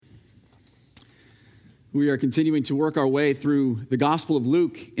We are continuing to work our way through the Gospel of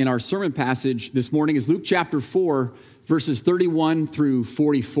Luke, and our sermon passage this morning is Luke chapter 4, verses 31 through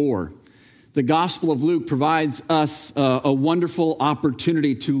 44. The Gospel of Luke provides us a wonderful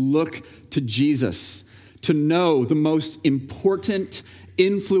opportunity to look to Jesus, to know the most important,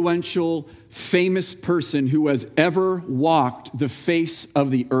 influential, famous person who has ever walked the face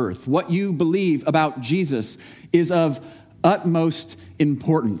of the earth. What you believe about Jesus is of utmost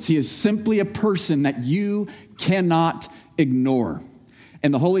importance. He is simply a person that you cannot ignore.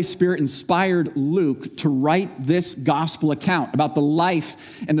 And the Holy Spirit inspired Luke to write this gospel account about the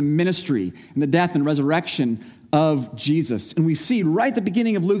life and the ministry and the death and resurrection of Jesus. And we see right at the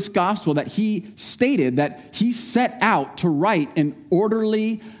beginning of Luke's gospel that he stated that he set out to write an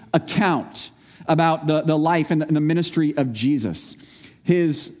orderly account about the life and the ministry of Jesus.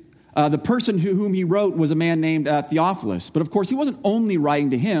 The person whom he wrote was a man named Theophilus. But of course, he wasn't only writing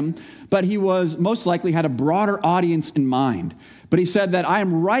to him, but he was most likely had a broader audience in mind. But he said that I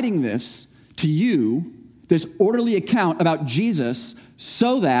am writing this to you, this orderly account about Jesus,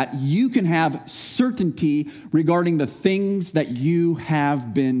 so that you can have certainty regarding the things that you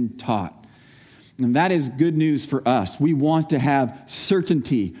have been taught. And that is good news for us. We want to have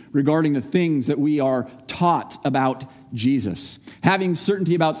certainty regarding the things that we are taught about Jesus. Having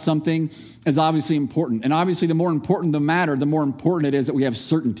certainty about something is obviously important. And obviously, the more important the matter, the more important it is that we have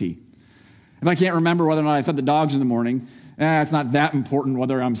certainty. If I can't remember whether or not I fed the dogs in the morning, it's not that important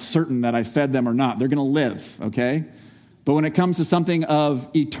whether I'm certain that I fed them or not. They're going to live, okay? But when it comes to something of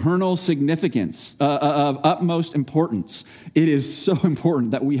eternal significance, of utmost importance, it is so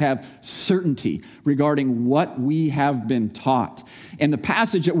important that we have certainty regarding what we have been taught. And the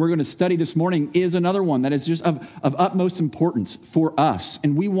passage that we're going to study this morning is another one that is just of utmost importance for us.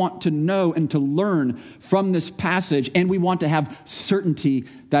 And we want to know and to learn from this passage, and we want to have certainty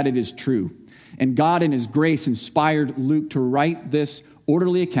that it is true. And God in his grace inspired Luke to write this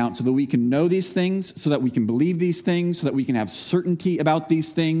orderly account so that we can know these things, so that we can believe these things, so that we can have certainty about these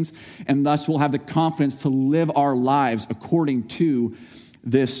things, and thus we'll have the confidence to live our lives according to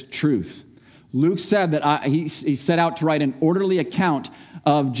this truth. Luke said that he set out to write an orderly account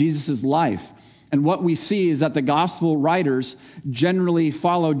of Jesus' life. And what we see is that the gospel writers generally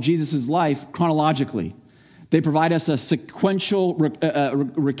follow Jesus' life chronologically. They provide us a sequential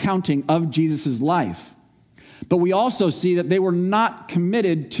recounting of Jesus' life. But we also see that they were not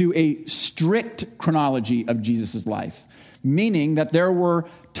committed to a strict chronology of Jesus' life, meaning that there were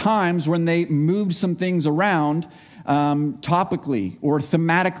times when they moved some things around topically or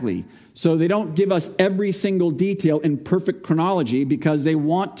thematically. So they don't give us every single detail in perfect chronology because they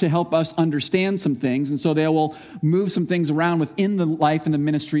want to help us understand some things. And so they will move some things around within the life and the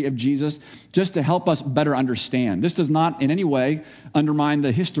ministry of Jesus just to help us better understand. This does not in any way undermine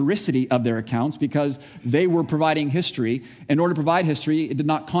the historicity of their accounts because they were providing history. In order to provide history, it did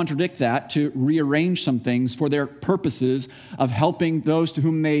not contradict that to rearrange some things for their purposes of helping those to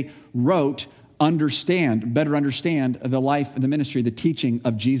whom they wrote better understand the life and the ministry, the teaching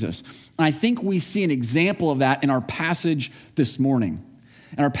of Jesus. And I think we see an example of that in our passage this morning.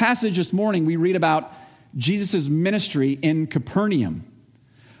 In our passage this morning, we read about Jesus' ministry in Capernaum.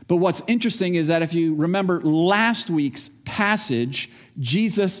 But what's interesting is that if you remember last week's passage,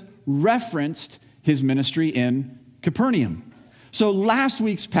 Jesus referenced his ministry in Capernaum. So last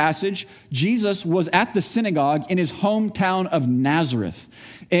week's passage, Jesus was at the synagogue in his hometown of Nazareth,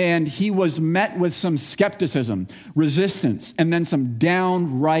 and he was met with some skepticism, resistance, and then some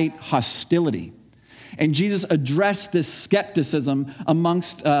downright hostility. And Jesus addressed this skepticism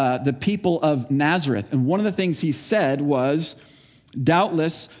amongst the people of Nazareth. And one of the things he said was,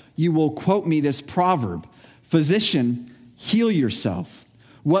 "Doubtless you will quote me this proverb, 'Physician, heal yourself.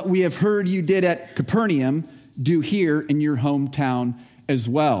 What we have heard you did at Capernaum, do here in your hometown as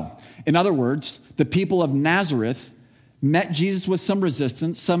well.'" In other words, the people of Nazareth met Jesus with some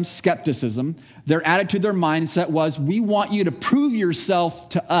resistance, some skepticism. Their attitude, their mindset was, we want you to prove yourself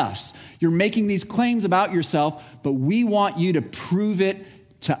to us. You're making these claims about yourself, but we want you to prove it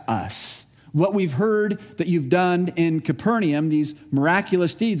to us. What we've heard that you've done in Capernaum, these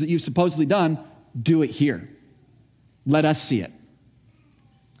miraculous deeds that you've supposedly done, do it here. Let us see it.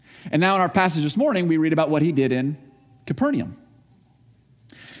 And now in our passage this morning, we read about what he did in Capernaum.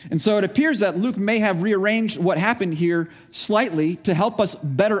 And so it appears that Luke may have rearranged what happened here slightly to help us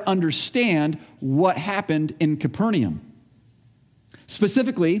better understand what happened in Capernaum.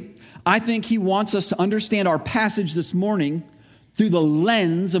 Specifically, I think he wants us to understand our passage this morning through the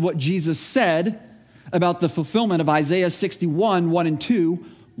lens of what Jesus said about the fulfillment of Isaiah 61, 1 and 2,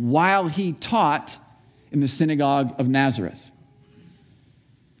 while he taught in the synagogue of Nazareth.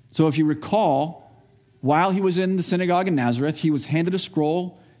 So if you recall, while he was in the synagogue in Nazareth, he was handed a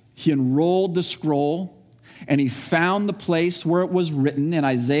scroll. He unrolled the scroll, and he found the place where it was written in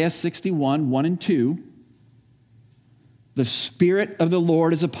Isaiah 61, 1 and 2. The Spirit of the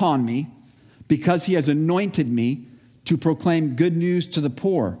Lord is upon me, because he has anointed me to proclaim good news to the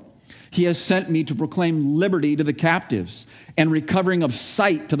poor. He has sent me to proclaim liberty to the captives and recovering of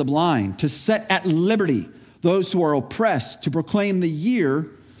sight to the blind, to set at liberty those who are oppressed, to proclaim the year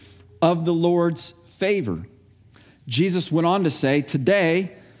of the Lord's favor. Jesus went on to say,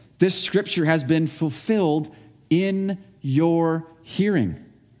 today, this scripture has been fulfilled in your hearing.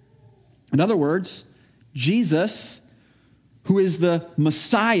 In other words, Jesus, who is the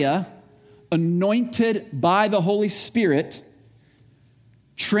Messiah, anointed by the Holy Spirit,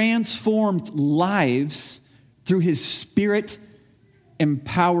 transformed lives through his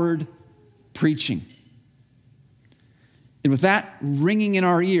Spirit-empowered preaching. And with that ringing in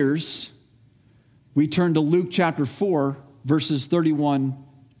our ears, we turn to Luke chapter 4, verses 31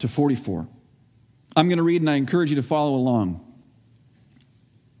 to 44. I'm going to read, and I encourage you to follow along.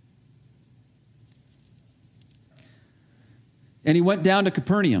 And he went down to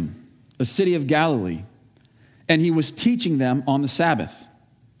Capernaum, a city of Galilee, and he was teaching them on the Sabbath.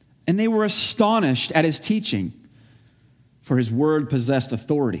 And they were astonished at his teaching, for his word possessed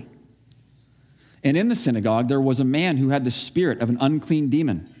authority. And in the synagogue there was a man who had the spirit of an unclean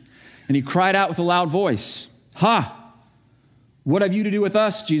demon. And he cried out with a loud voice, "Ha! What have you to do with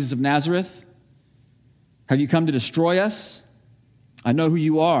us, Jesus of Nazareth? Have you come to destroy us? I know who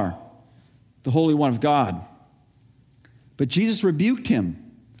you are, the Holy One of God." But Jesus rebuked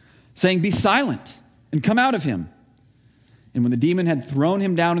him, saying, "Be silent and come out of him." And when the demon had thrown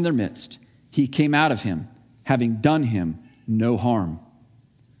him down in their midst, he came out of him, having done him no harm.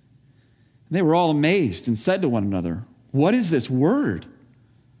 And they were all amazed and said to one another, "What is this word?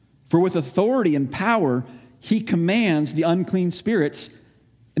 For with authority and power he commands the unclean spirits,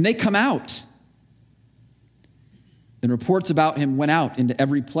 and they come out." Then reports about him went out into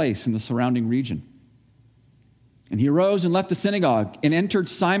every place in the surrounding region. And he arose and left the synagogue and entered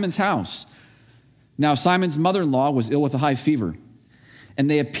Simon's house. Now Simon's mother-in-law was ill with a high fever, and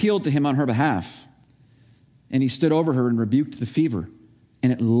they appealed to him on her behalf. And he stood over her and rebuked the fever,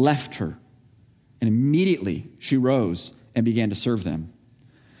 and it left her. And immediately she rose and began to serve them.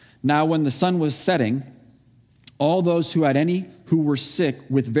 Now when the sun was setting, all those who had any who were sick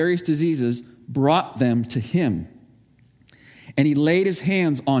with various diseases brought them to him. And he laid his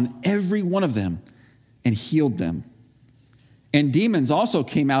hands on every one of them and healed them. And demons also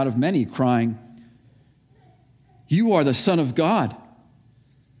came out of many, crying, "You are the Son of God."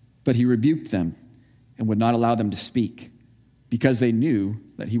 But he rebuked them and would not allow them to speak, because they knew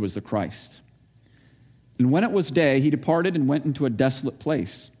that he was the Christ. And when it was day, he departed and went into a desolate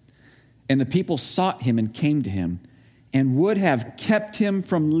place. And the people sought him and came to him, and would have kept him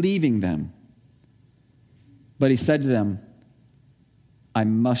from leaving them. But he said to them, "I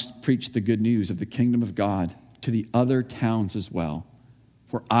must preach the good news of the kingdom of God to the other towns as well,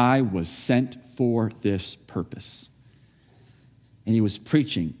 for I was sent for this purpose." And he was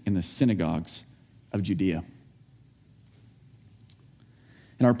preaching in the synagogues of Judea.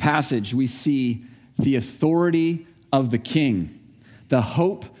 In our passage, we see the authority of the king, the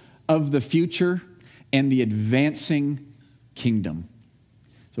hope of the future, and the advancing kingdom.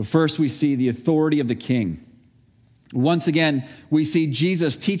 So first we see the authority of the king. Once again, we see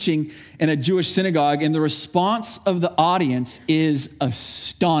Jesus teaching in a Jewish synagogue, and the response of the audience is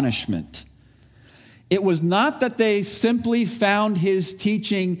astonishment. It was not that they simply found his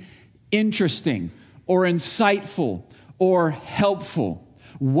teaching interesting or insightful or helpful.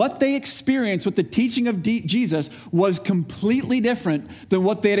 What they experienced with the teaching of Jesus was completely different than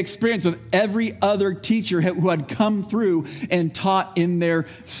what they had experienced with every other teacher who had come through and taught in their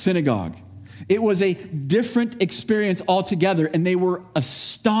synagogue. It was a different experience altogether, and they were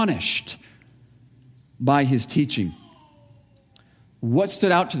astonished by his teaching. What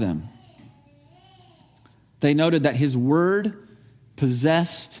stood out to them? They noted that his word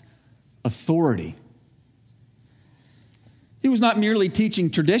possessed authority. He was not merely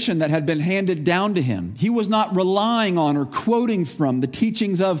teaching tradition that had been handed down to him. He was not relying on or quoting from the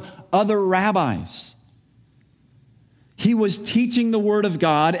teachings of other rabbis. He was teaching the word of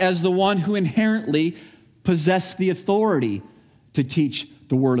God as the one who inherently possessed the authority to teach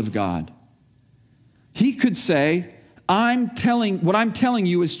the word of God. He could say, what I'm telling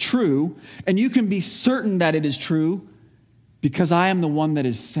you is true, and you can be certain that it is true because I am the one that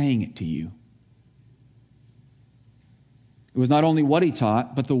is saying it to you. It was not only what he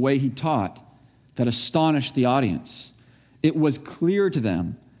taught, but the way he taught that astonished the audience. It was clear to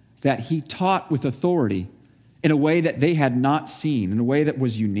them that he taught with authority in a way that they had not seen, in a way that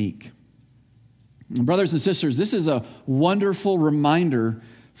was unique. And brothers and sisters, this is a wonderful reminder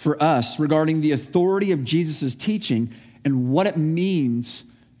for us regarding the authority of Jesus' teaching and what it means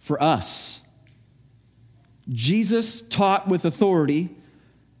for us. Jesus taught with authority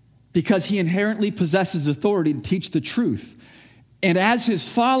because he inherently possesses authority to teach the truth. And as his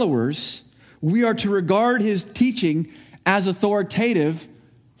followers, we are to regard his teaching as authoritative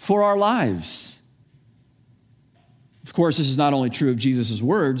for our lives. Of course, this is not only true of Jesus'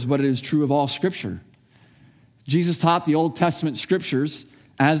 words, but it is true of all Scripture. Jesus taught the Old Testament Scriptures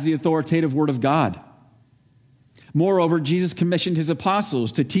as the authoritative Word of God. Moreover, Jesus commissioned his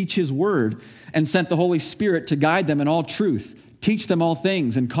apostles to teach his word and sent the Holy Spirit to guide them in all truth, teach them all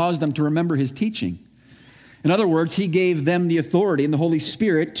things, and cause them to remember his teaching. In other words, he gave them the authority in the Holy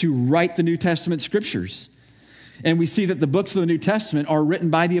Spirit to write the New Testament Scriptures. And we see that the books of the New Testament are written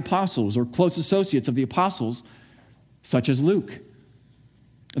by the apostles or close associates of the apostles, such as Luke.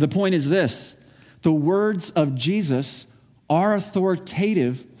 The point is this: the words of Jesus are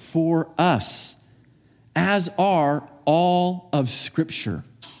authoritative for us, as are all of Scripture.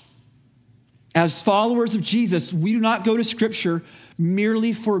 As followers of Jesus, we do not go to Scripture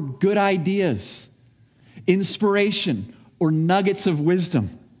merely for good ideas, inspiration, or nuggets of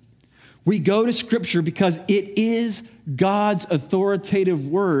wisdom. We go to Scripture because it is God's authoritative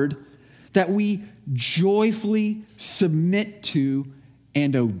word that we joyfully submit to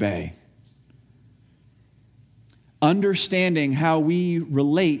and obey. Understanding how we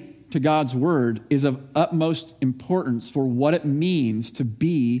relate to God's word is of utmost importance for what it means to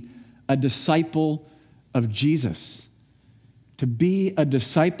be a disciple of Jesus. To be a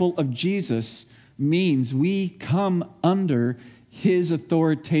disciple of Jesus means we come under his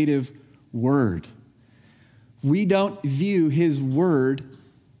authoritative word. We don't view his word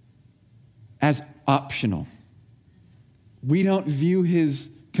as optional. We don't view his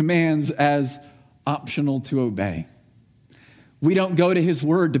commands as optional to obey. We don't go to his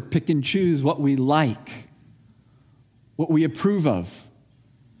word to pick and choose what we like, what we approve of,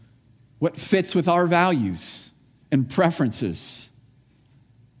 what fits with our values and preferences.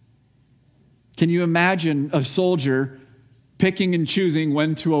 Can you imagine a soldier picking and choosing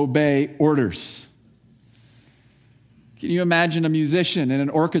when to obey orders? Can you imagine a musician in an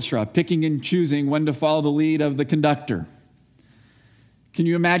orchestra picking and choosing when to follow the lead of the conductor? Can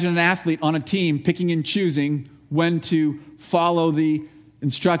you imagine an athlete on a team picking and choosing when to follow the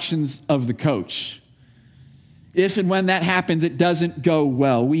instructions of the coach? If and when that happens, it doesn't go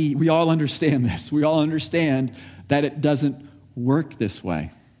well. We all understand this. We all understand that it doesn't work this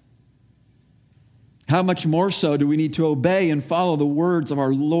way. How much more so do we need to obey and follow the words of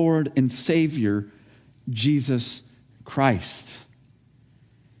our Lord and Savior, Jesus Christ?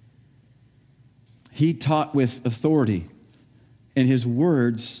 He taught with authority, and his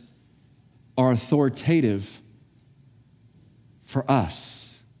words are authoritative for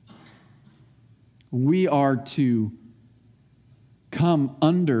us. We are to come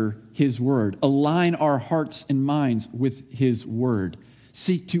under his word, align our hearts and minds with his word,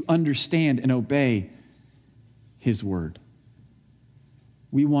 seek to understand and obey his word.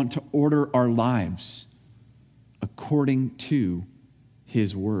 We want to order our lives according to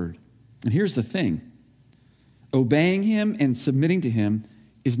his word. And here's the thing: obeying him and submitting to him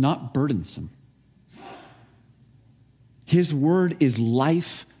is not burdensome. His word is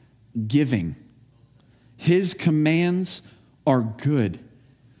life-giving. His commands are good.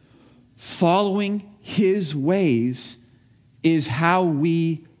 Following his ways is how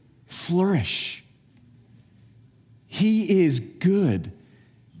we flourish. He is good,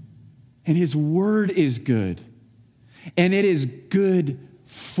 and his word is good, and it is good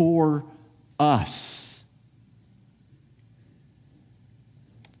for us.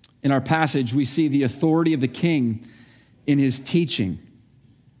 In our passage, we see the authority of the king in his teaching,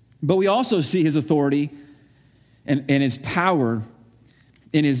 but we also see his authority and his power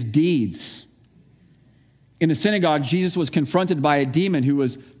in his deeds. In the synagogue, Jesus was confronted by a demon who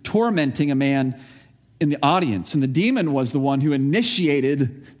was tormenting a man in the audience. And the demon was the one who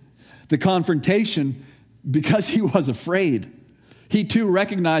initiated the confrontation because he was afraid. He too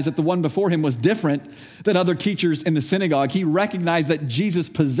recognized that the one before him was different than other teachers in the synagogue. He recognized that Jesus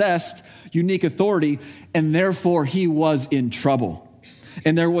possessed unique authority, and therefore he was in trouble.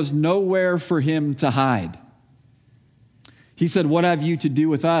 And there was nowhere for him to hide. He said, "What have you to do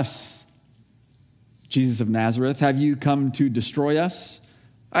with us, Jesus of Nazareth? Have you come to destroy us?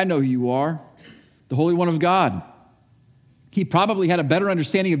 I know who you are, the Holy One of God." He probably had a better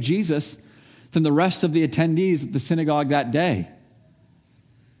understanding of Jesus than the rest of the attendees at the synagogue that day.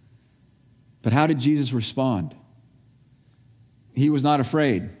 But how did Jesus respond? He was not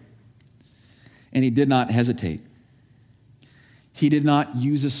afraid, and he did not hesitate. He did not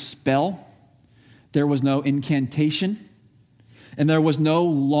use a spell. There was no incantation, and there was no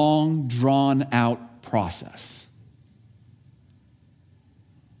long, drawn-out process.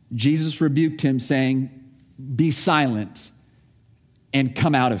 Jesus rebuked him, saying, "Be silent and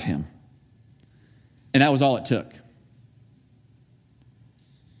come out of him." And that was all it took.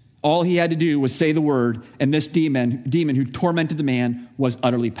 All he had to do was say the word, and this demon who tormented the man was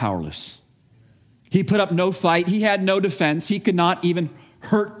utterly powerless. He put up no fight. He had no defense. He could not even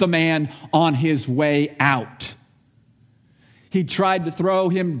hurt the man on his way out. He tried to throw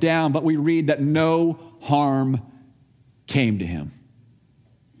him down, but we read that no harm came to him.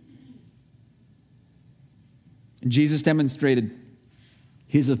 And Jesus demonstrated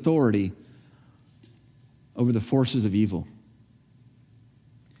his authority over the forces of evil.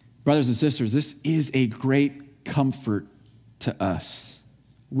 Brothers and sisters, this is a great comfort to us.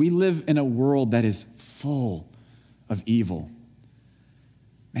 We live in a world that is full of evil.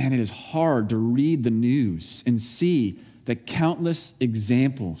 Man, it is hard to read the news and see the countless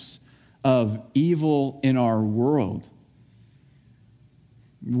examples of evil in our world.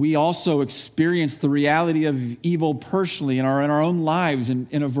 We also experience the reality of evil personally in our own lives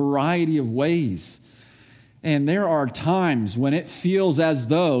in a variety of ways. And there are times when it feels as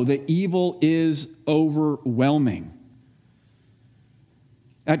though the evil is overwhelming.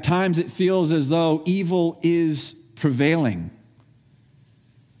 At times it feels as though evil is prevailing.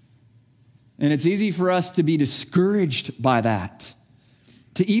 And it's easy for us to be discouraged by that,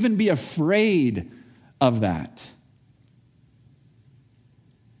 to even be afraid of that.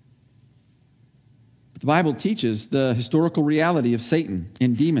 But the Bible teaches the historical reality of Satan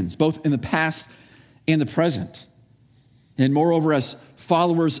and demons, both in the past and the present. And moreover, as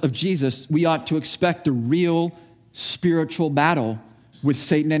followers of Jesus, we ought to expect a real spiritual battle with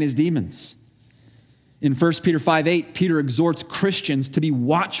Satan and his demons. In 1 Peter 5:8, Peter exhorts Christians to be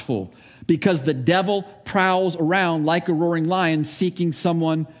watchful because the devil prowls around like a roaring lion seeking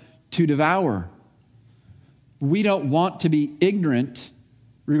someone to devour. We don't want to be ignorant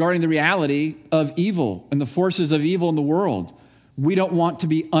regarding the reality of evil and the forces of evil in the world. We don't want to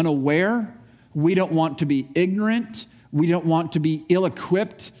be unaware. We don't want to be ignorant. We don't want to be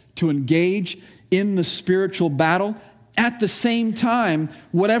ill-equipped to engage in the spiritual battle. At the same time,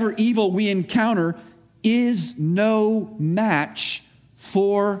 whatever evil we encounter is no match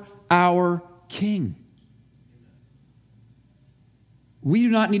for our King. We do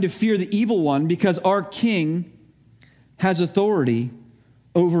not need to fear the evil one because our King has authority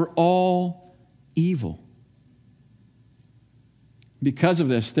over all evil. Because of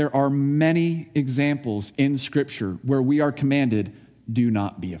this, there are many examples in Scripture where we are commanded, do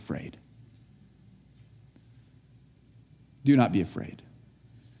not be afraid. Do not be afraid.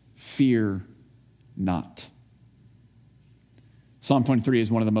 Fear not. Psalm 23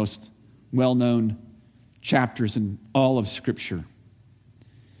 is one of the most well-known chapters in all of Scripture.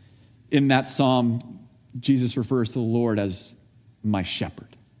 In that psalm, Jesus refers to the Lord as my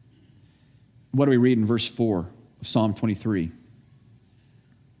shepherd. What do we read in verse 4 of Psalm 23?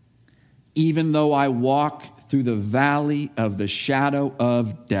 Even though I walk through the valley of the shadow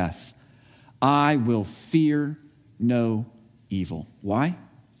of death, I will fear no evil. Why?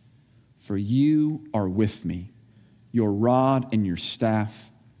 For you are with me. Your rod and your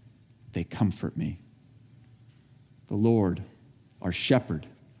staff, they comfort me. The Lord, our shepherd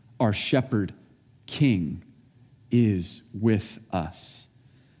king, is with us.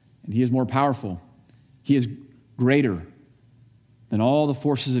 And he is more powerful. He is greater than all the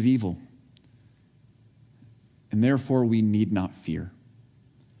forces of evil. And therefore, we need not fear.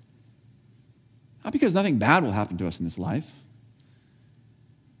 Not because nothing bad will happen to us in this life.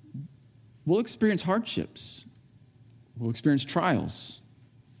 We'll experience hardships. We'll experience trials.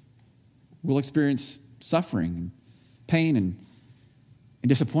 We'll experience suffering, and pain, and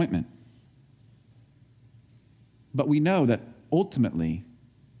disappointment. But we know that ultimately,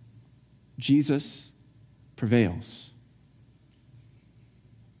 Jesus prevails.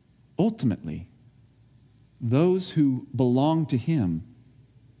 Ultimately, those who belong to him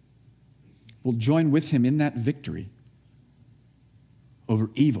will join with him in that victory over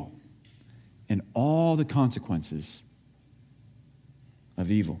evil and all the consequences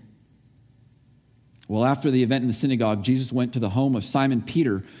of evil. Well, after the event in the synagogue, Jesus went to the home of Simon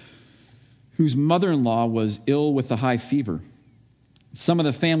Peter, whose mother-in-law was ill with a high fever. Some of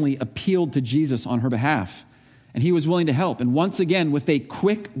the family appealed to Jesus on her behalf, and he was willing to help. And once again, with a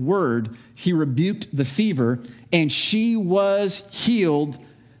quick word, he rebuked the fever, and she was healed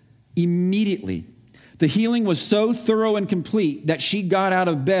immediately. The healing was so thorough and complete that she got out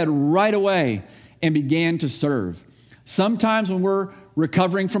of bed right away and began to serve. Sometimes when we're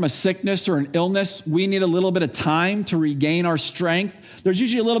recovering from a sickness or an illness, we need a little bit of time to regain our strength. There's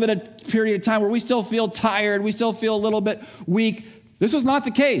usually a little bit of period of time where we still feel tired, we still feel a little bit weak. This was not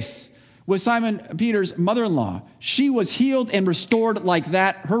the case with Simon Peter's mother-in-law. She was healed and restored like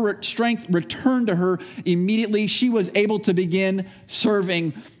that. Her strength returned to her immediately. She was able to begin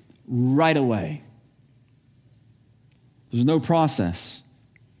serving right away. There's no process.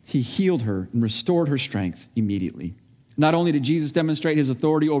 He healed her and restored her strength immediately. Not only did Jesus demonstrate his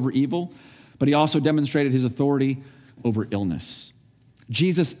authority over evil, but he also demonstrated his authority over illness.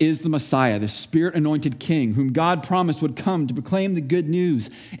 Jesus is the Messiah, the Spirit-anointed King, whom God promised would come to proclaim the good news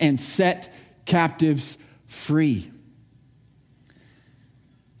and set captives free.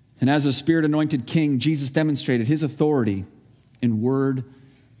 And as a Spirit-anointed King, Jesus demonstrated his authority in word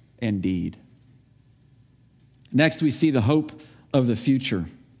and deed. Next, we see the hope of the future.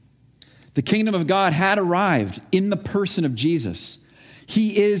 The kingdom of God had arrived in the person of Jesus.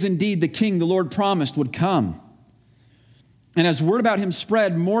 He is indeed the King the Lord promised would come. And as word about him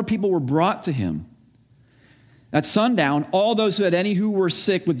spread, more people were brought to him. At sundown, all those who were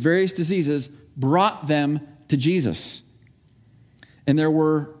sick with various diseases brought them to Jesus. And there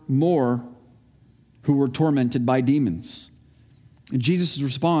were more who were tormented by demons. And Jesus'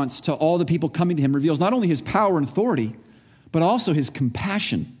 response to all the people coming to him reveals not only his power and authority, but also his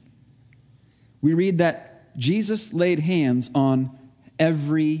compassion. We read that Jesus laid hands on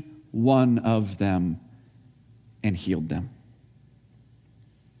every one of them and healed them.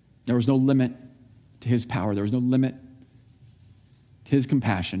 There was no limit to his power. There was no limit to his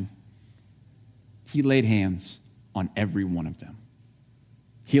compassion. He laid hands on every one of them,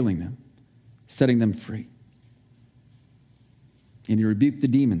 healing them, setting them free. And he rebuked the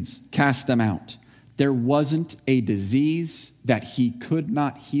demons, cast them out. There wasn't a disease that he could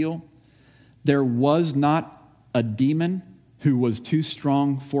not heal. There was not a demon who was too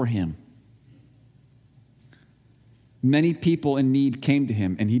strong for him. Many people in need came to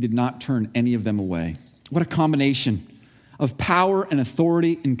him, and he did not turn any of them away. What a combination of power and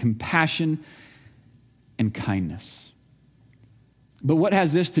authority and compassion and kindness. But what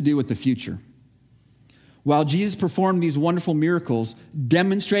has this to do with the future? While Jesus performed these wonderful miracles,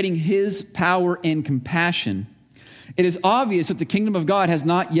 demonstrating his power and compassion, it is obvious that the kingdom of God has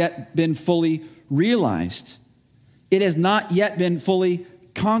not yet been fully realized. It has not yet been fully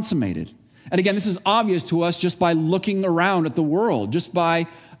consummated. And again, this is obvious to us just by looking around at the world, just by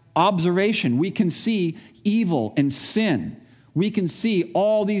observation. We can see evil and sin. We can see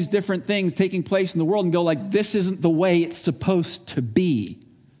all these different things taking place in the world and go like, this isn't the way it's supposed to be.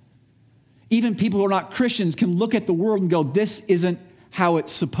 Even people who are not Christians can look at the world and go, this isn't how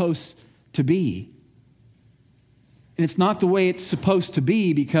it's supposed to be. And it's not the way it's supposed to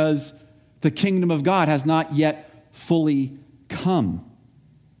be because the kingdom of God has not yet fully come.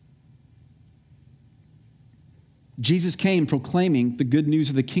 Jesus came proclaiming the good news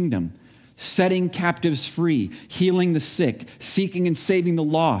of the kingdom, setting captives free, healing the sick, seeking and saving the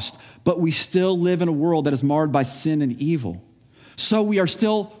lost. But we still live in a world that is marred by sin and evil. So we are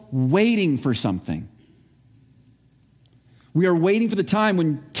still waiting for something. We are waiting for the time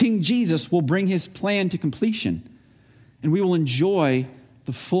when King Jesus will bring his plan to completion, and we will enjoy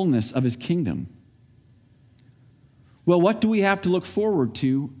the fullness of his kingdom. Well, what do we have to look forward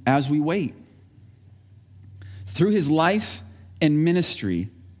to as we wait? Through his life and ministry,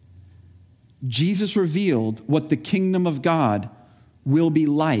 Jesus revealed what the kingdom of God will be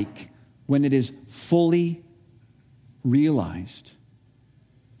like when it is fully realized.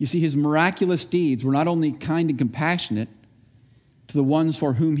 You see, his miraculous deeds were not only kind and compassionate to the ones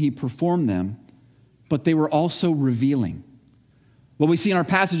for whom he performed them, but they were also revealing. What we see in our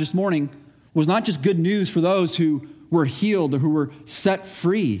passage this morning was not just good news for those who were healed or who were set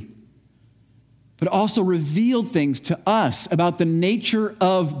free, but also revealed things to us about the nature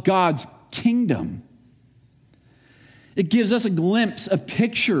of God's kingdom. It gives us a glimpse, a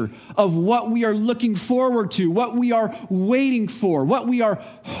picture of what we are looking forward to, what we are waiting for, what we are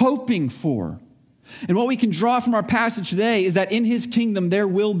hoping for. And what we can draw from our passage today is that in his kingdom there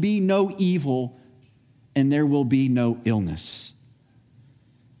will be no evil and there will be no illness.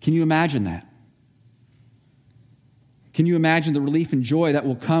 Can you imagine that? Can you imagine the relief and joy that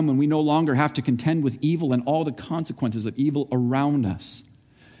will come when we no longer have to contend with evil and all the consequences of evil around us?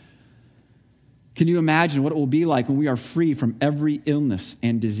 Can you imagine what it will be like when we are free from every illness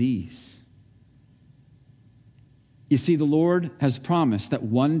and disease? You see, the Lord has promised that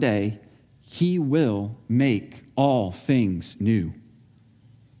one day he will make all things new.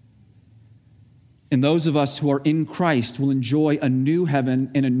 And those of us who are in Christ will enjoy a new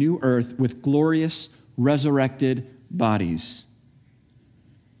heaven and a new earth with glorious, resurrected bodies.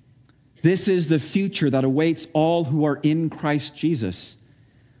 This is the future that awaits all who are in Christ Jesus.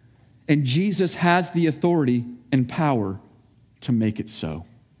 And Jesus has the authority and power to make it so.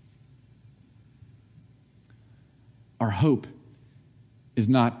 Our hope is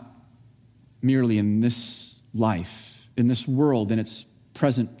not merely in this life, in this world, in its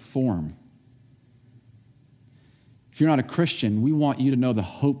present form. If you're not a Christian, we want you to know the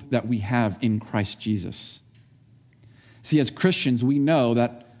hope that we have in Christ Jesus. See, as Christians, we know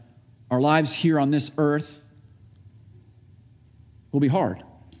that our lives here on this earth will be hard.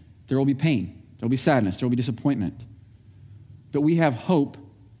 There will be pain. There will be sadness. There will be disappointment. But we have hope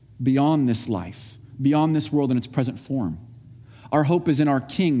beyond this life, beyond this world in its present form. Our hope is in our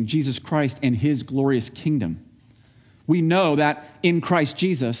King, Jesus Christ, and his glorious kingdom. We know that in Christ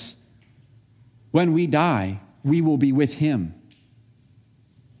Jesus, when we die, we will be with him.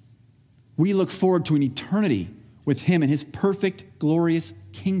 We look forward to an eternity with him in his perfect, glorious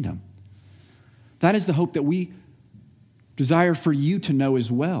kingdom. That is the hope that we desire for you to know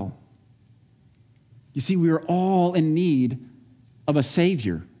as well. You see, we are all in need of a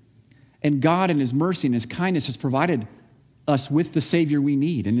Savior. And God in his mercy and his kindness has provided us with the Savior we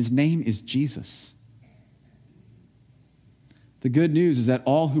need, and his name is Jesus. The good news is that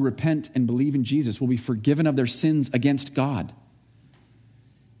all who repent and believe in Jesus will be forgiven of their sins against God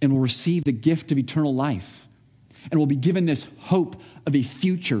and will receive the gift of eternal life and will be given this hope of a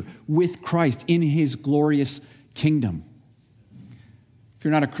future with Christ in his glorious kingdom. If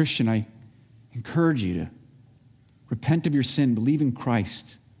you're not a Christian, I encourage you to repent of your sin, believe in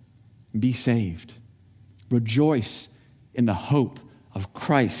Christ, and be saved. Rejoice in the hope of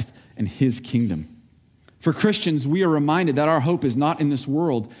Christ and his kingdom. For Christians, we are reminded that our hope is not in this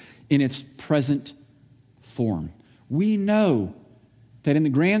world in its present form. We know that in the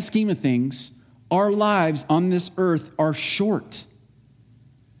grand scheme of things, our lives on this earth are short.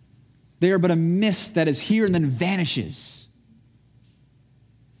 They are but a mist that is here and then vanishes.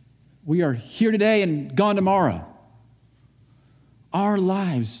 We are here today and gone tomorrow. Our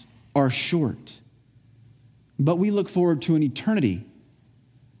lives are short, but we look forward to an eternity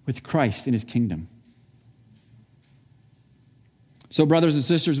with Christ in his kingdom. So, brothers and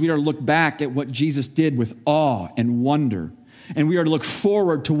sisters, we are to look back at what Jesus did with awe and wonder, and we are to look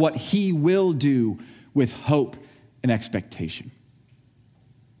forward to what he will do with hope and expectation.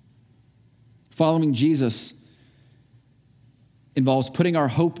 Following Jesus involves putting our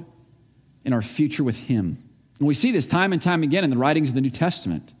hope in our future with him. And we see this time and time again in the writings of the New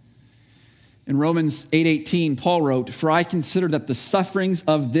Testament. In Romans 8:18, Paul wrote, "For I consider that the sufferings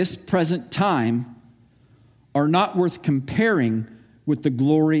of this present time are not worth comparing with the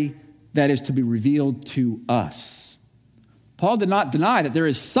glory that is to be revealed to us." Paul did not deny that there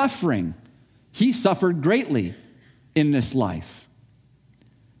is suffering. He suffered greatly in this life.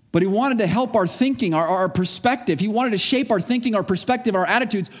 But he wanted to help our thinking, our perspective. He wanted to shape our thinking, our perspective, our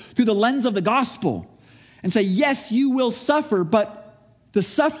attitudes through the lens of the gospel and say, yes, you will suffer, but the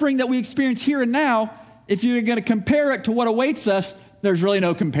suffering that we experience here and now, if you're going to compare it to what awaits us, there's really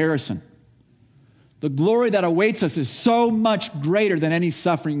no comparison. The glory that awaits us is so much greater than any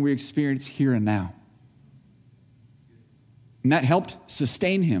suffering we experience here and now. And that helped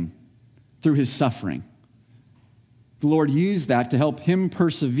sustain him through his suffering. The Lord used that to help him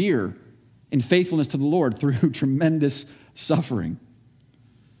persevere in faithfulness to the Lord through tremendous suffering.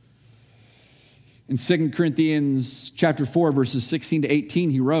 In 2 Corinthians chapter 4, verses 16 to 18,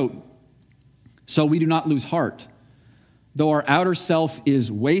 he wrote, "So we do not lose heart. Though our outer self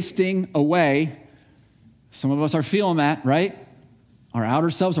is wasting away," some of us are feeling that, right? Our outer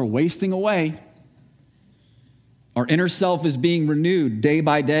selves are wasting away. "Our inner self is being renewed day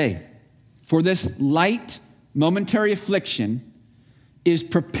by day. For this light, momentary affliction is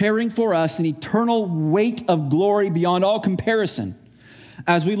preparing for us an eternal weight of glory beyond all comparison,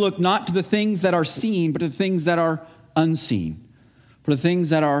 as we look not to the things that are seen, but to the things that are unseen. For the things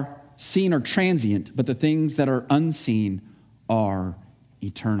that are seen are transient, but the things that are unseen are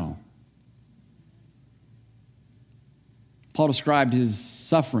eternal." Paul described his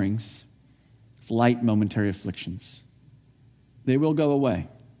sufferings as light momentary afflictions. They will go away.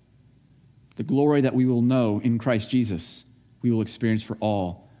 The glory that we will know in Christ Jesus, we will experience for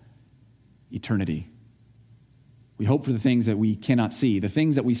all eternity. We hope for the things that we cannot see. The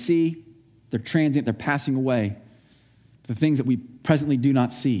things that we see, they're transient, they're passing away. The things that we presently do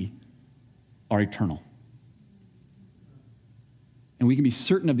not see are eternal. And we can be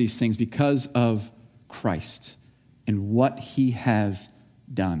certain of these things because of Christ and what he has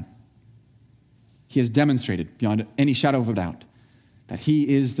done. he has demonstrated beyond any shadow of a doubt that he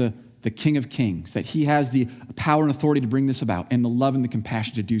is the King of Kings, that he has the power and authority to bring this about and the love and the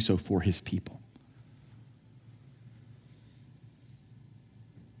compassion to do so for his people.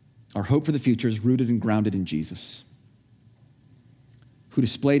 Our hope for the future is rooted and grounded in Jesus, who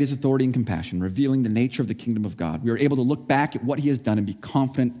displayed his authority and compassion, revealing the nature of the kingdom of God. We are able to look back at what he has done and be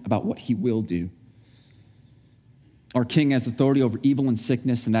confident about what he will do. Our King has authority over evil and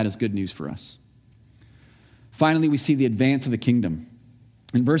sickness, and that is good news for us. Finally, we see the advance of the kingdom.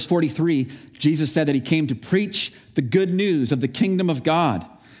 In verse 43, Jesus said that he came to preach the good news of the kingdom of God.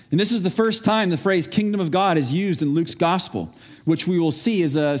 And this is the first time the phrase kingdom of God is used in Luke's gospel, which we will see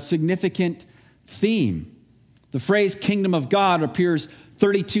is a significant theme. The phrase kingdom of God appears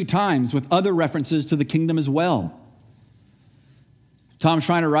 32 times with other references to the kingdom as well. Tom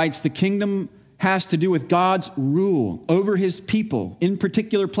Schreiner writes, the kingdom has to do with God's rule over his people in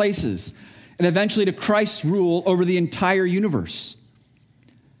particular places, and eventually to Christ's rule over the entire universe.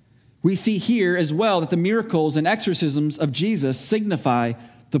 We see here as well that the miracles and exorcisms of Jesus signify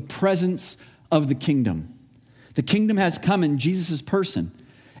the presence of the kingdom. The kingdom has come in Jesus' person,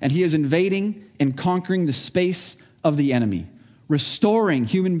 and he is invading and conquering the space of the enemy, restoring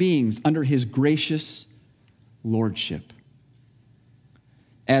human beings under his gracious lordship.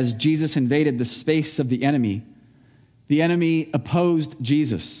 As Jesus invaded the space of the enemy opposed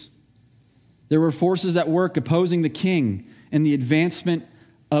Jesus. There were forces at work opposing the king and the advancement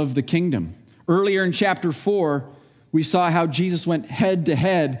of the kingdom. Earlier in chapter 4, we saw how Jesus went head to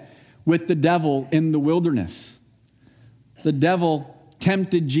head with the devil in the wilderness. The devil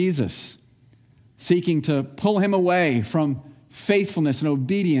tempted Jesus, seeking to pull him away from faithfulness and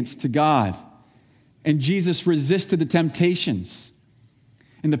obedience to God. And Jesus resisted the temptations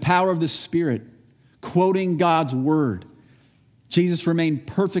in the power of the Spirit, quoting God's word. Jesus remained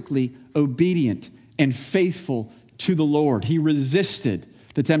perfectly obedient and faithful to the Lord. He resisted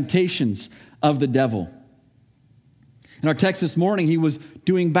the temptations of the devil. In our text this morning, he was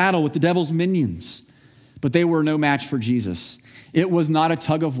doing battle with the devil's minions, but they were no match for Jesus. It was not a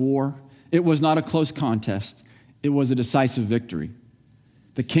tug of war. It was not a close contest. It was a decisive victory.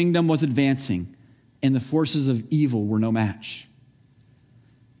 The kingdom was advancing, and the forces of evil were no match.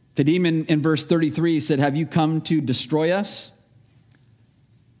 The demon in verse 33 said, "Have you come to destroy us?"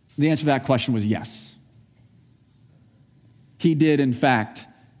 The answer to that question was yes. He did, in fact,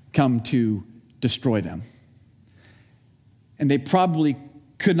 come to destroy them. And they probably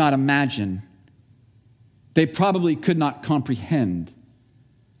could not imagine, they probably could not comprehend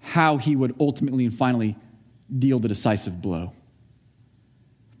how he would ultimately and finally deal the decisive blow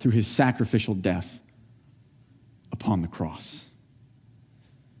through his sacrificial death upon the cross.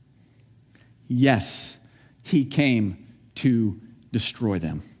 Yes, he came to destroy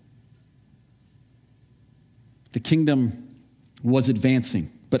them. The kingdom was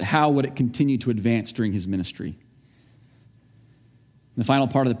advancing, but how would it continue to advance during his ministry? In the final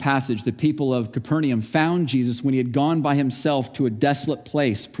part of the passage, the people of Capernaum found Jesus when he had gone by himself to a desolate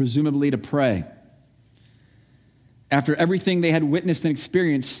place, presumably to pray. After everything they had witnessed and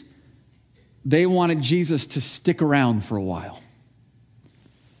experienced, they wanted Jesus to stick around for a while.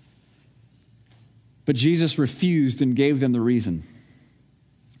 But Jesus refused and gave them the reason.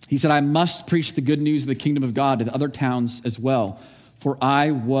 He said, "I must preach the good news of the kingdom of God to the other towns as well, for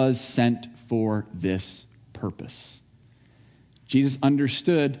I was sent for this purpose." Jesus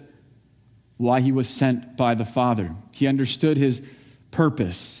understood why he was sent by the Father. He understood his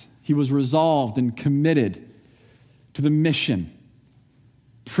purpose. He was resolved and committed to the mission,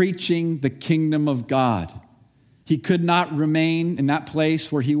 preaching the kingdom of God. He could not remain in that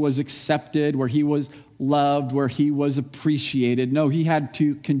place where he was accepted, where he was loved, where he was appreciated. No, he had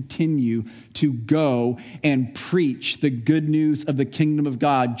to continue to go and preach the good news of the kingdom of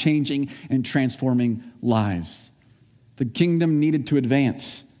God, changing and transforming lives. The kingdom needed to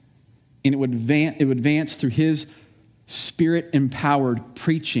advance, and it would advance through his Spirit-empowered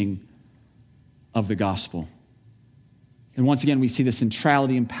preaching of the gospel. And once again, we see the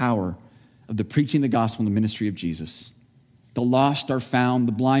centrality and power of the preaching of the gospel in the ministry of Jesus. The lost are found,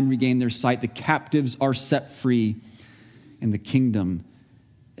 the blind regain their sight, the captives are set free, and the kingdom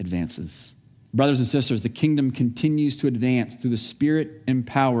advances. Brothers and sisters, the kingdom continues to advance through the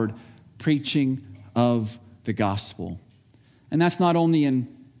Spirit-empowered preaching of the gospel. And that's not only in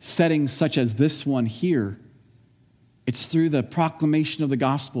settings such as this one here, it's through the proclamation of the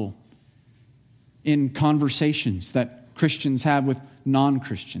gospel in conversations that Christians have with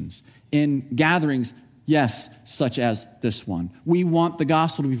non-Christians, in gatherings, yes, such as this one. We want the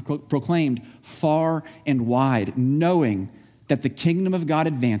gospel to be proclaimed far and wide, knowing that the kingdom of God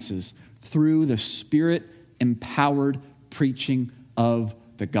advances through the Spirit-empowered preaching of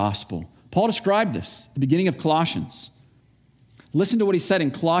the gospel. Paul described this at the beginning of Colossians. Listen to what he said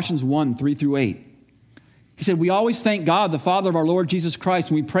in Colossians 1, 3 through 8. He said, "We always thank God, the Father of our Lord Jesus Christ,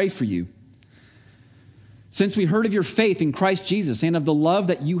 when we pray for you. Since we heard of your faith in Christ Jesus and of the love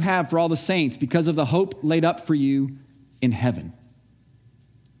that you have for all the saints because of the hope laid up for you in heaven.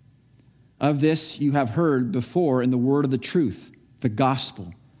 Of this you have heard before in the word of the truth, the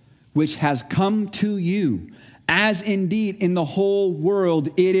gospel, which has come to you, as indeed in the whole world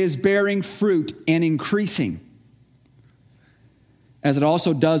it is bearing fruit and increasing, as it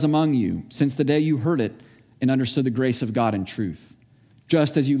also does among you, since the day you heard it and understood the grace of God in truth,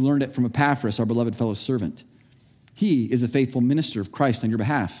 just as you learned it from Epaphras, our beloved fellow servant. He is a faithful minister of Christ on your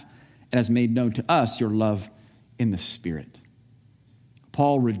behalf and has made known to us your love in the Spirit."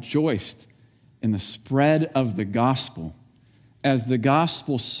 Paul rejoiced in the spread of the gospel. As the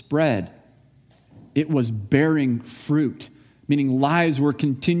gospel spread, it was bearing fruit, meaning lives were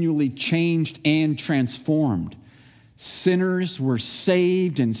continually changed and transformed. Sinners were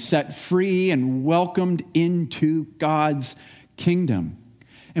saved and set free and welcomed into God's kingdom.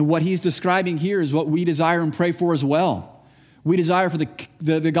 And what he's describing here is what we desire and pray for as well. We desire for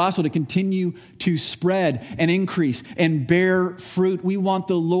the gospel to continue to spread and increase and bear fruit. We want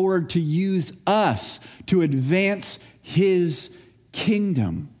the Lord to use us to advance his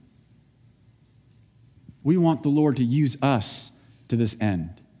kingdom. We want the Lord to use us to this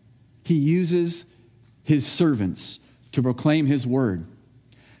end. He uses his servants to proclaim his word.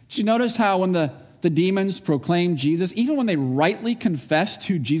 Did you notice how when the demons proclaimed Jesus, even when they rightly confessed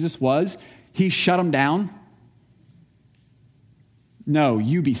who Jesus was, he shut them down? No,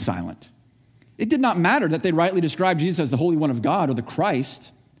 you be silent. It did not matter that they rightly described Jesus as the Holy One of God or the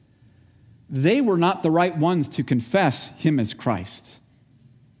Christ. They were not the right ones to confess him as Christ.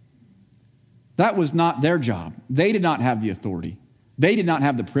 That was not their job. They did not have the authority. They did not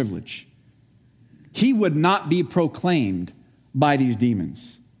have the privilege. He would not be proclaimed by these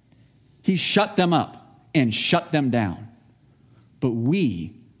demons. He shut them up and shut them down. But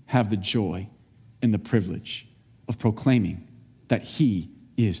we have the joy and the privilege of proclaiming that he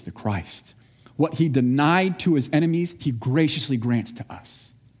is the Christ. What he denied to his enemies, he graciously grants to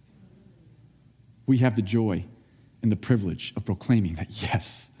us. We have the joy and the privilege of proclaiming that,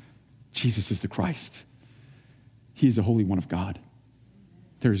 yes, Jesus is the Christ. He is the Holy One of God.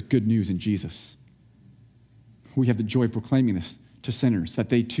 There is good news in Jesus. We have the joy of proclaiming this to sinners, that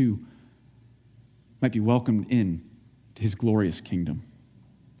they too might be welcomed in to his glorious kingdom.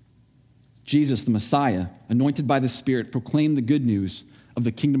 Jesus, the Messiah, anointed by the Spirit, proclaimed the good news of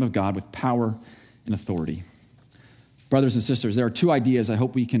the kingdom of God with power and authority. Brothers and sisters, there are two ideas I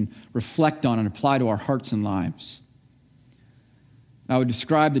hope we can reflect on and apply to our hearts and lives. I would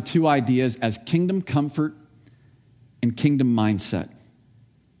describe the two ideas as kingdom comfort and kingdom mindset.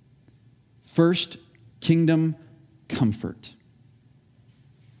 First, kingdom comfort.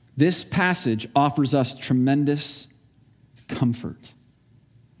 This passage offers us tremendous comfort.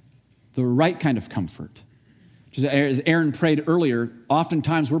 The right kind of comfort. As Aaron prayed earlier,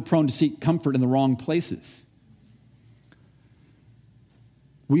 oftentimes we're prone to seek comfort in the wrong places.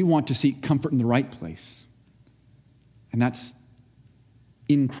 We want to seek comfort in the right place. And that's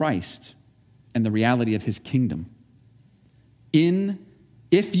in Christ and the reality of his kingdom.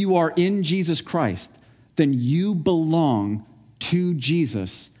 If you are in Jesus Christ, then you belong to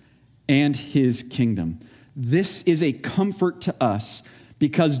Jesus and his kingdom. This is a comfort to us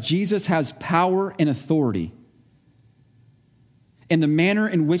because Jesus has power and authority. And the manner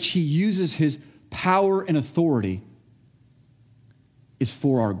in which he uses his power and authority is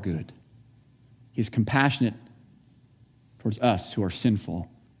for our good. He is compassionate towards us who are sinful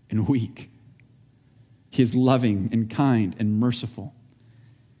and weak. He is loving and kind and merciful.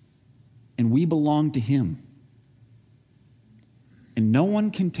 And we belong to him. And no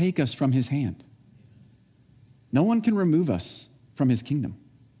one can take us from his hand. No one can remove us from his kingdom.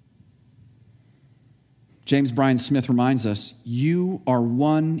 James Bryan Smith reminds us, you are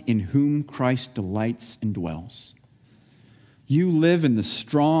one in whom Christ delights and dwells. You live in the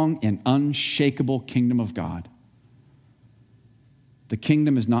strong and unshakable kingdom of God. The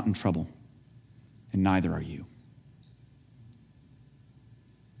kingdom is not in trouble, and neither are you.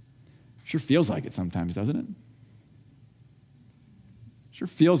 Sure feels like it sometimes, doesn't it? Sure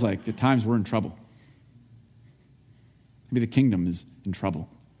feels like at times we're in trouble. Maybe the kingdom is in trouble.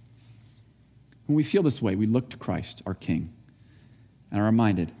 When we feel this way, we look to Christ, our King, and are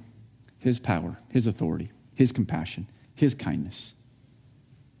reminded his power, his authority, his compassion, his kindness.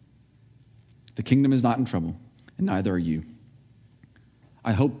 The kingdom is not in trouble, and neither are you.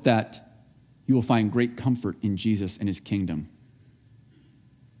 I hope that you will find great comfort in Jesus and his kingdom.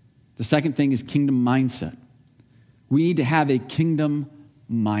 The second thing is kingdom mindset. We need to have a kingdom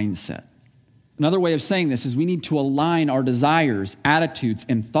mindset. Another way of saying this is we need to align our desires, attitudes,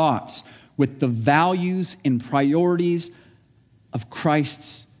 and thoughts with the values and priorities of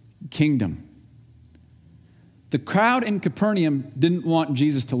Christ's kingdom. The crowd in Capernaum didn't want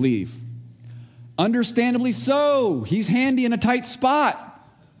Jesus to leave. Understandably so. He's handy in a tight spot.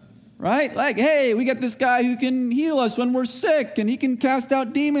 Right? Like, hey, we got this guy who can heal us when we're sick and he can cast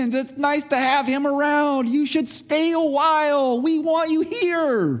out demons. It's nice to have him around. You should stay a while. We want you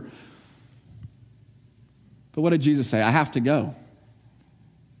here. But what did Jesus say? I have to go.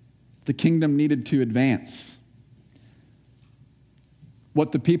 The kingdom needed to advance.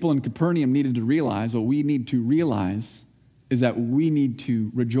 What the people in Capernaum needed to realize, what we need to realize, is that we need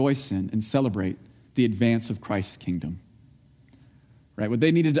to rejoice in and celebrate the advance of Christ's kingdom. Right? What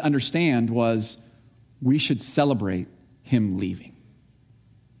they needed to understand was we should celebrate him leaving,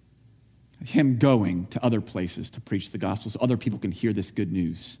 him going to other places to preach the gospel so other people can hear this good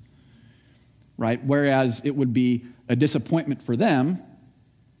news. Right? Whereas it would be a disappointment for them,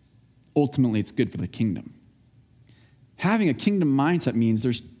 ultimately it's good for the kingdom. Having a kingdom mindset means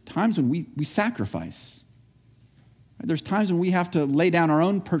there's times when we sacrifice. There's times when we have to lay down our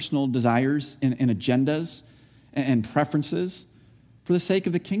own personal desires and agendas and preferences for the sake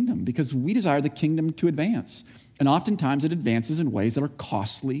of the kingdom, because we desire the kingdom to advance. And oftentimes it advances in ways that are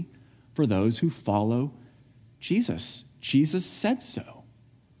costly for those who follow Jesus. Jesus said so.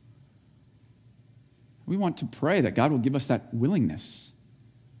 We want to pray that God will give us that willingness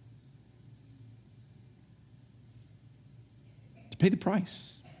to pay the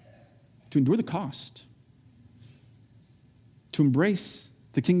price, to endure the cost, to embrace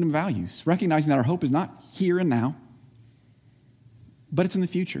the kingdom values, recognizing that our hope is not here and now, but it's in the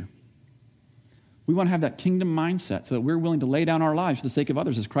future. We want to have that kingdom mindset so that we're willing to lay down our lives for the sake of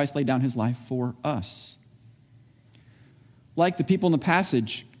others as Christ laid down his life for us. Like the people in the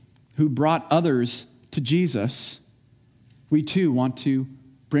passage who brought others to Jesus, we too want to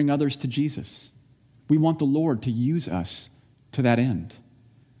bring others to Jesus. We want the Lord to use us to that end.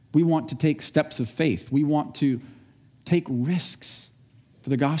 We want to take steps of faith. We want to take risks for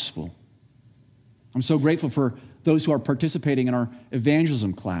the gospel. I'm so grateful for those who are participating in our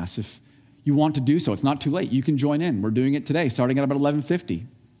evangelism class. If you want to do so, it's not too late. You can join in. We're doing it today, starting at about 11:50.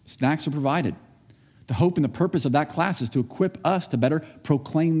 Snacks are provided. The hope and the purpose of that class is to equip us to better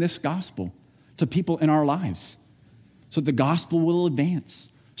proclaim this gospel to people in our lives so that the gospel will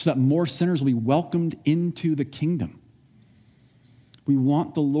advance, so that more sinners will be welcomed into the kingdom. We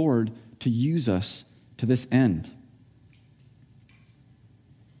want the Lord to use us to this end.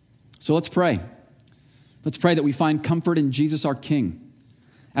 So let's pray. Let's pray that we find comfort in Jesus our King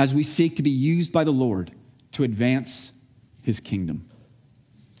as we seek to be used by the Lord to advance his kingdom.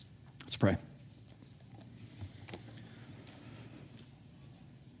 Let's pray.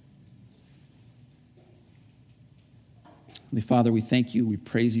 Heavenly Father, we thank you. We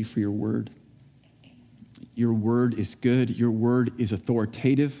praise you for your word. Your word is good. Your word is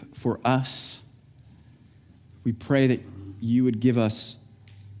authoritative for us. We pray that you would give us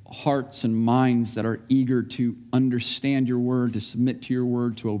hearts and minds that are eager to understand your word, to submit to your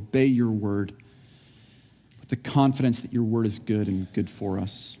word, to obey your word, with the confidence that your word is good and good for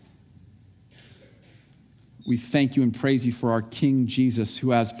us. We thank you and praise you for our King Jesus,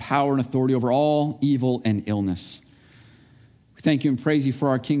 who has power and authority over all evil and illness. We thank you and praise you for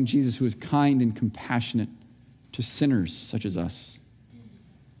our King Jesus, who is kind and compassionate to sinners such as us.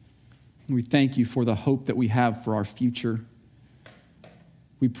 And we thank you for the hope that we have for our future.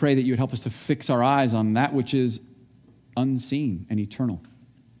 We pray that you would help us to fix our eyes on that which is unseen and eternal.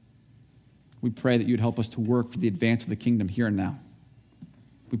 We pray that you would help us to work for the advance of the kingdom here and now.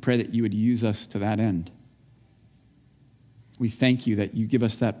 We pray that you would use us to that end. We thank you that you give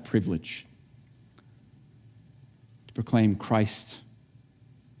us that privilege to proclaim Christ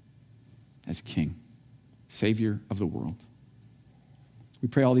as King, Savior of the world. We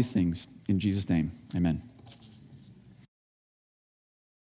pray all these things in Jesus' name. Amen.